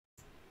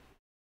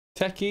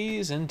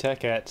Techies and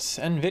Techettes,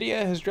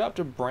 Nvidia has dropped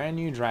a brand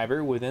new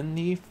driver within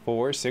the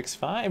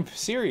 465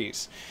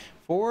 series.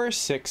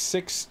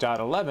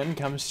 466.11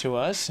 comes to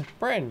us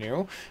brand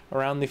new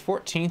around the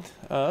 14th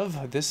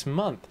of this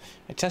month.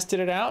 I tested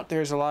it out.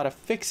 There's a lot of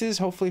fixes,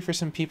 hopefully for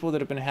some people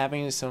that have been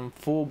having some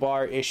full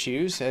bar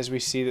issues, as we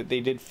see that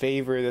they did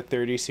favor the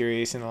 30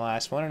 series in the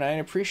last one, and I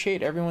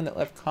appreciate everyone that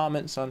left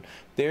comments on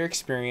their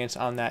experience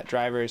on that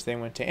driver as they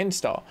went to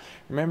install.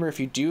 Remember, if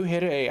you do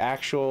hit a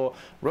actual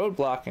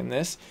roadblock in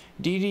this,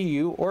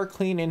 DDU or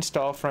clean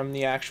install from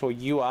the actual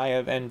UI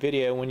of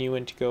Nvidia when you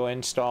went to go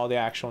install the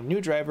actual new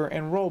driver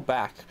and roll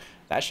back.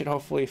 That should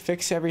hopefully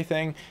fix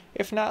everything.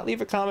 If not,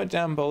 leave a comment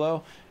down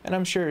below, and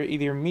I'm sure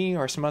either me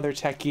or some other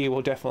techie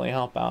will definitely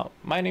help out.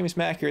 My name is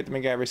Mac here at the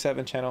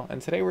MacGyver7 channel,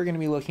 and today we're going to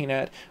be looking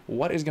at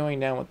what is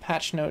going down with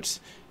patch notes,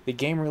 the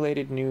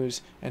game-related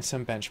news, and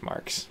some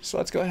benchmarks. So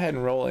let's go ahead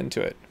and roll into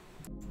it.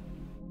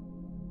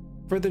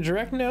 For the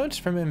direct notes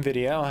from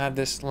Nvidia, I'll have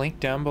this link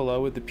down below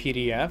with the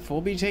PDF.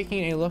 We'll be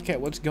taking a look at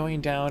what's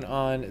going down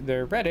on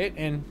their Reddit,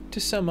 and to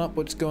sum up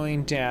what's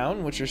going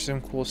down, which are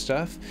some cool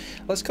stuff,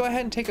 let's go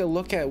ahead and take a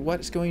look at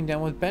what's going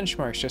down with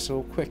benchmarks, just a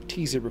little quick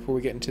teaser before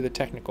we get into the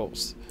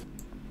technicals.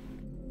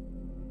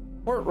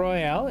 Port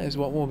Royale is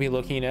what we'll be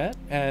looking at,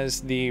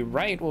 as the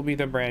right will be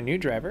the brand new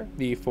driver,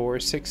 the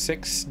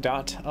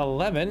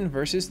 466.11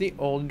 versus the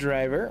old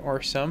driver,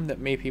 or some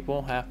that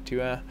people have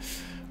to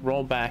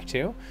roll back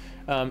to.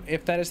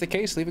 If that is the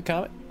case, leave a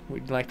comment.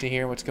 We'd like to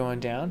hear what's going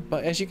down.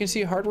 But as you can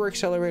see, hardware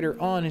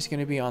accelerator on is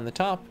going to be on the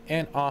top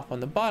and off on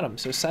the bottom.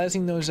 So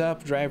sizing those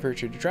up driver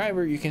to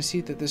driver, you can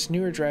see that this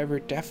newer driver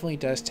definitely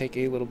does take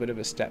a little bit of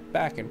a step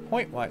back in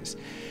point wise.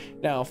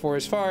 Now, for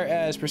as far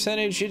as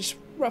percentage, it's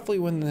roughly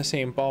within the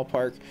same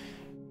ballpark,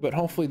 but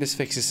hopefully this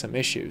fixes some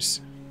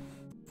issues.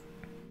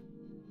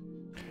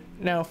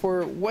 Now,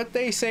 for what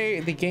they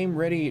say the game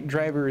ready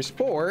driver is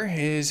for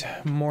is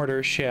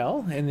mortar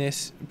shell, and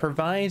this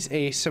provides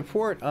a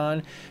support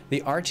on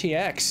the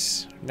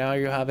RTX. Now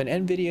you'll have an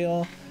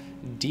Nvidia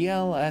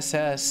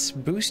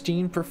DLSS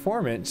boosting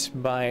performance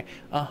by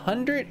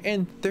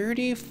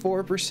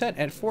 134%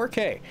 at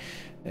 4K.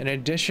 And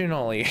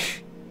additionally,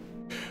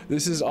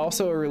 this is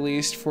also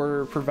released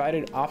for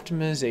provided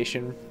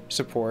optimization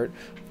support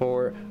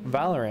for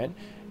Valorant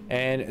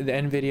and the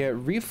Nvidia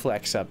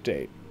Reflex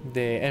update, the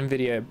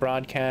Nvidia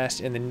broadcast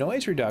and the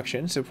noise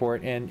reduction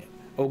support, and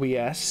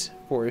OBS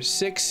for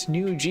 6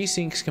 new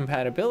G-Syncs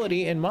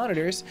compatibility and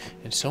monitors,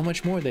 and so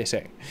much more, they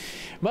say.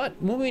 But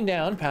moving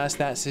down past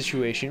that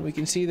situation, we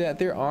can see that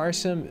there are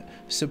some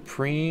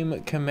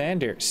Supreme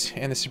Commanders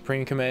and the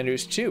Supreme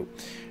Commanders 2.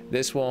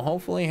 This will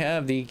hopefully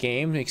have the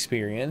game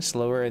experience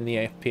lower in the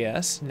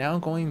FPS, now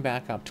going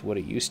back up to what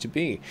it used to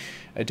be.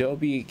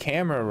 Adobe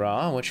Camera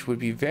Raw, which would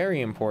be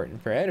very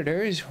important for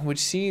editors, would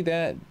see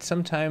that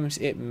sometimes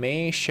it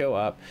may show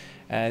up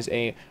as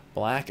a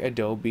black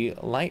Adobe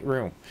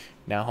Lightroom.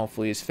 Now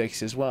hopefully is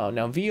fixed as well.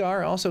 Now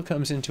VR also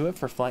comes into it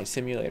for Flight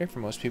Simulator. For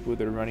most people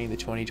that are running the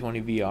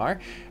 2020 VR,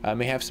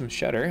 may have some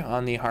shutter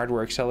on the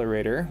hardware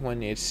accelerator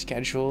when its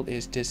schedule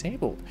is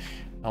disabled.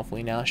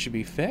 Hopefully now it should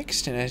be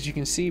fixed, and as you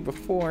can see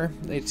before,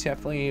 it's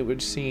definitely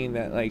would seeing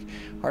that like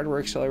hardware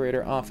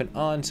accelerator off and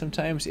on,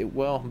 sometimes it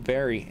will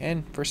vary,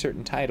 and for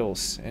certain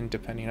titles, and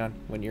depending on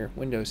when your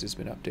Windows has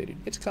been updated,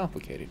 it's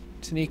complicated.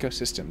 It's an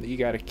ecosystem that you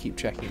got to keep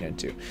checking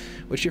into,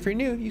 which if you're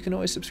new, you can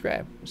always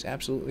subscribe. It's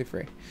absolutely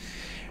free.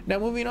 Now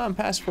moving on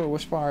past for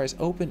as far as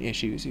open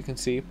issues, you can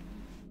see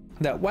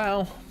that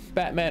WoW,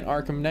 Batman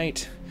Arkham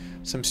Knight,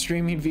 some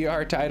streaming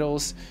VR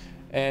titles,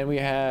 and we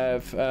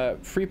have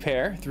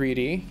Prepare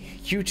 3D,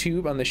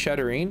 YouTube on the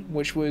shuttering,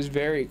 which was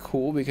very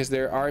cool because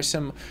there are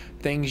some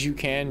things you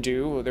can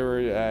do. There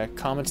were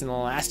comments in the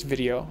last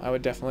video I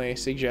would definitely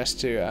suggest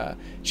to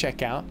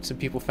check out. Some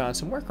people found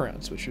some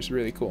workarounds, which was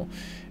really cool.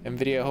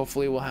 Nvidia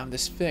hopefully will have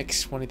this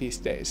fixed one of these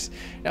days.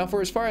 Now,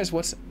 for as far as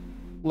what's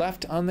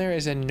left on there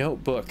is a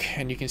notebook,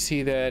 and you can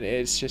see that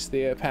it's just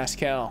the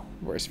Pascal,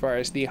 or as far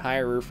as the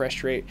higher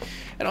refresh rate,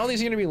 and all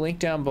these are going to be linked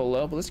down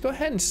below. But let's go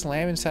ahead and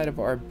slam inside of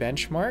our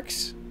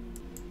benchmarks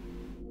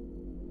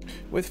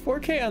with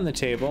 4K on the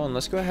table, and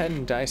let's go ahead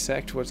and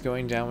dissect what's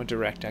going down with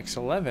DirectX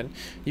 11.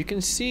 You can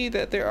see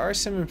that there are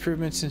some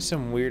improvements in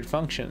some weird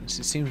functions.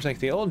 It seems like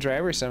the old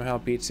driver somehow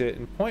beats it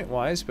in point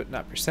wise, but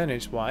not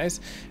percentage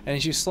wise. And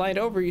as you slide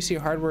over, you see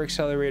hardware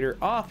accelerator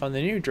off on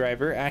the new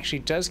driver actually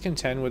does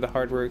contend with the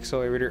hardware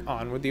accelerator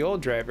on with the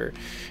old driver.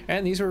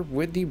 And these are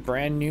with the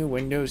brand new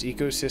Windows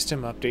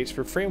ecosystem updates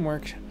for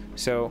framework.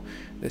 So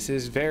this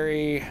is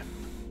very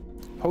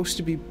supposed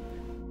to be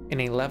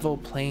in a level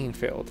playing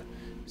field.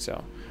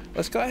 So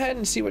let's go ahead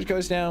and see what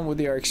goes down with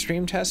our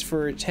extreme test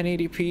for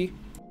 1080p.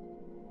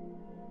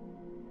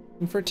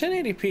 And for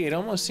 1080p, it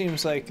almost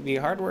seems like the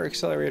hardware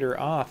accelerator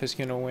off is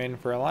going to win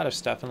for a lot of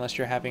stuff, unless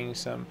you're having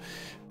some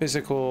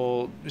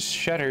physical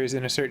shutters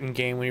in a certain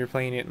game when you're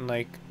playing it in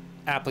like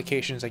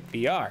applications like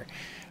VR.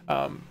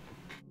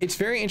 It's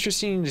very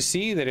interesting to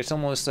see that it's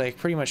almost like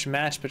pretty much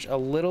matched, but a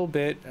little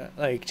bit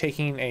like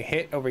taking a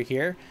hit over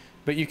here.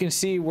 But you can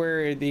see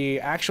where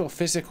the actual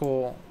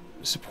physical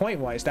point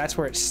wise, that's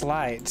where it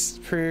slides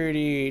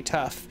pretty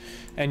tough,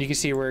 and you can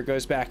see where it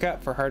goes back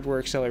up for hardware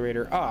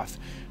accelerator off.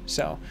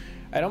 So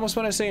I'd almost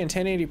want to say in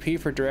 1080p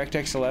for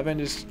DirectX 11,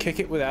 just kick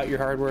it without your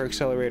hardware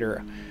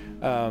accelerator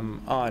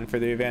on for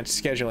the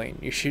advanced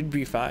scheduling. You should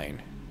be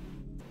fine.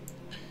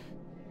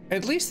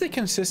 At least the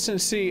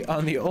consistency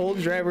on the old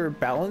driver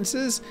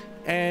balances,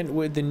 and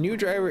with the new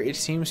driver it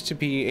seems to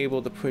be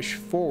able to push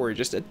forward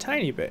just a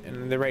tiny bit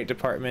in the right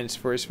departments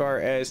for as far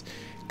as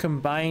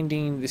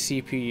combining the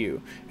CPU.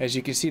 As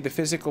you can see, the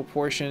physical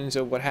portions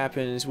of what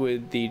happens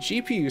with the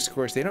GPU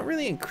scores, they don't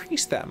really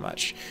increase that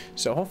much.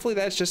 So hopefully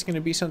that's just going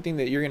to be something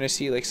that you're going to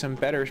see like some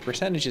better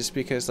percentages,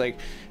 because like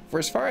for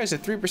as far as a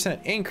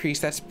 3% increase,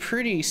 that's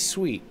pretty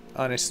sweet,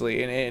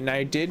 honestly. And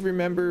I did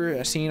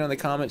remember seeing on the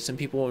comments some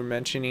people were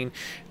mentioning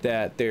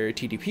that their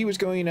TDP was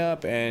going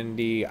up and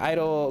the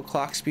idle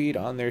clock speed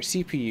on their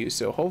CPU.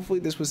 So hopefully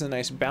this was a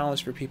nice balance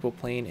for people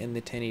playing in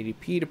the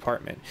 1080p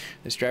department.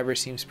 This driver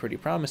seems pretty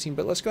promising,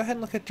 but let's go ahead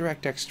and look at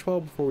DirectX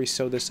 12 before we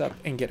sew this up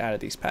and get out of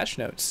these patch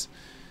notes.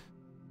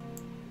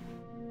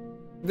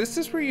 This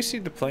is where you see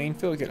the playing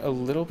field get a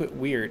little bit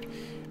weird.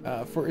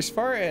 For as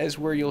far as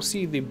where you'll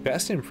see the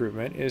best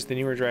improvement is the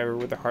newer driver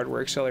with the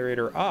hardware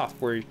accelerator off,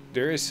 where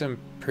there is some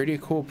pretty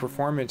cool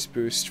performance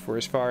boost for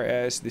as far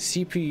as the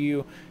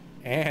CPU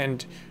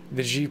and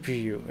the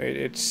GPU.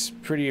 It's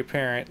pretty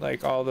apparent,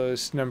 like all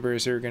those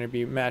numbers are going to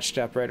be matched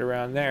up right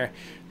around there,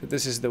 that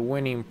this is the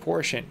winning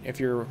portion if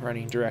you're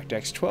running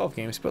DirectX 12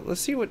 games. But let's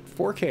see what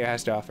 4K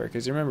has to offer,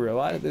 because remember, a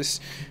lot of this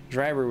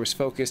driver was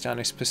focused on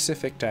a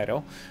specific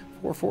title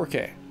for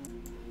 4K.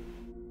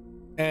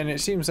 And it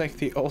seems like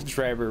the old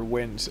driver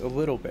wins a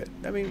little bit.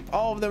 I mean,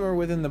 all of them are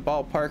within the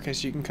ballpark,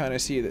 as you can kind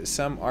of see that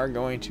some are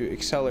going to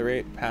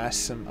accelerate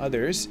past some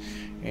others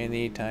in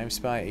the times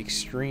by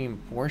extreme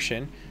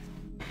portion.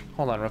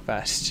 Hold on real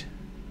fast.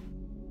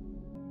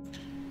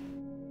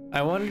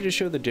 I wanted to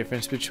show the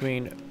difference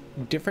between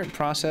different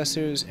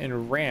processors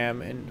and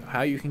RAM and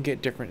how you can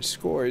get different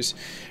scores.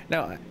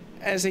 Now,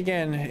 as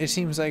again, it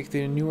seems like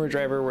the newer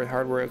driver with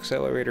hardware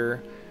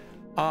accelerator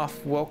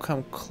off will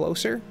come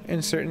closer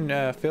in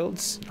certain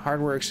fields.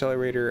 Hardware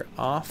accelerator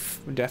off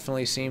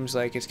definitely seems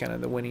like it's kind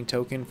of the winning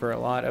token for a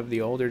lot of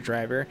the older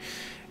driver.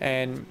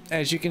 And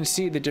as you can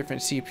see, the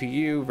different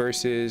CPU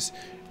versus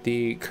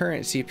the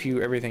current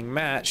CPU, everything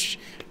matched,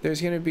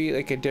 there's going to be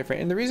like a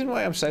different, and the reason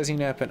why I'm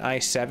sizing up an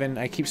i7,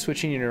 I keep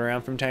switching it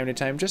around from time to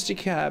time just to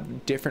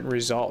have different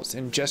results,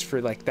 and just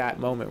for like that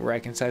moment where I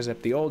can size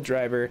up the old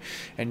driver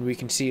and we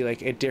can see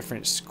like a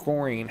different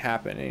scoring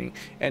happening.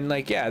 And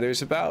like, yeah,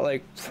 there's about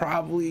like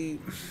probably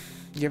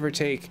give or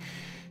take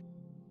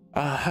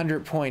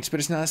 100 points,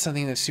 but it's not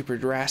something that's super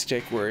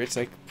drastic where it's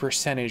like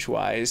percentage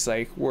wise,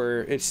 like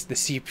where it's the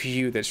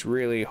CPU that's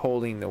really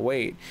holding the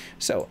weight.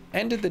 So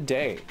end of the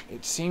day,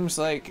 it seems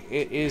like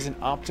it is an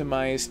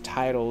optimized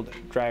titled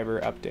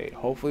driver update.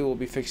 Hopefully we'll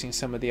be fixing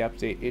some of the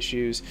update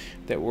issues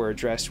that were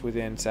addressed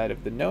within inside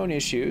of the known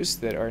issues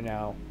that are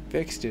now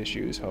fixed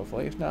issues,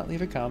 hopefully. If not,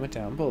 leave a comment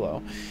down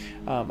below.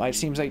 It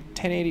seems like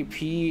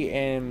 1080p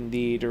and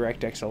the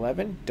DirectX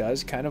 11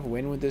 does kind of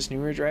win with this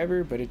newer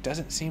driver, but it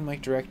doesn't seem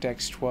like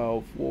DirectX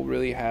 12 will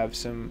really have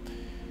some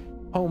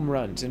home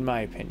runs, in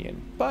my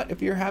opinion. But if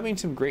you're having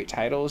some great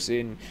titles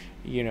in,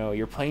 you know,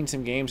 you're playing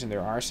some games and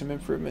there are some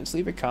improvements,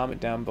 leave a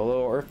comment down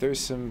below. Or if there's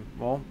some,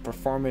 well,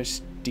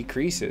 performance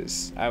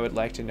decreases, I would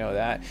like to know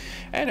that.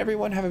 And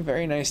everyone, have a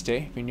very nice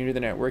day. If you're new to the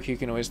network, you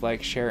can always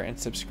like, share, and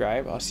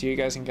subscribe. I'll see you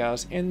guys and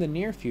gals in the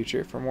near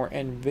future for more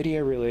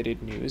Nvidia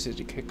related news as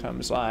it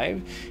comes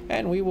live,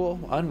 and we will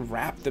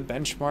unwrap the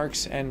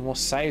benchmarks and we'll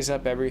size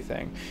up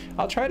everything.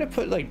 I'll try to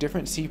put like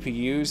different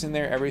CPUs in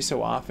there every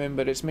so often,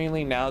 but it's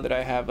mainly now that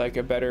I have like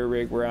a better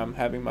rig where I'm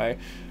having my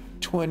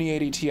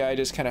 2080 Ti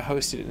just kind of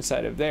hosted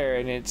inside of there,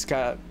 and it's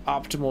got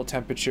optimal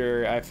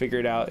temperature. I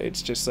figured out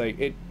it's just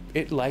like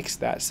it likes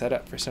that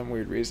setup for some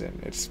weird reason.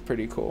 It's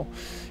pretty cool.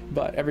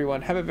 But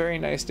everyone, have a very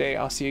nice day.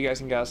 I'll see you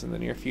guys and gals in the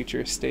near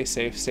future. Stay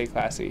safe, stay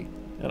classy,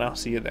 and I'll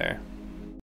see you there.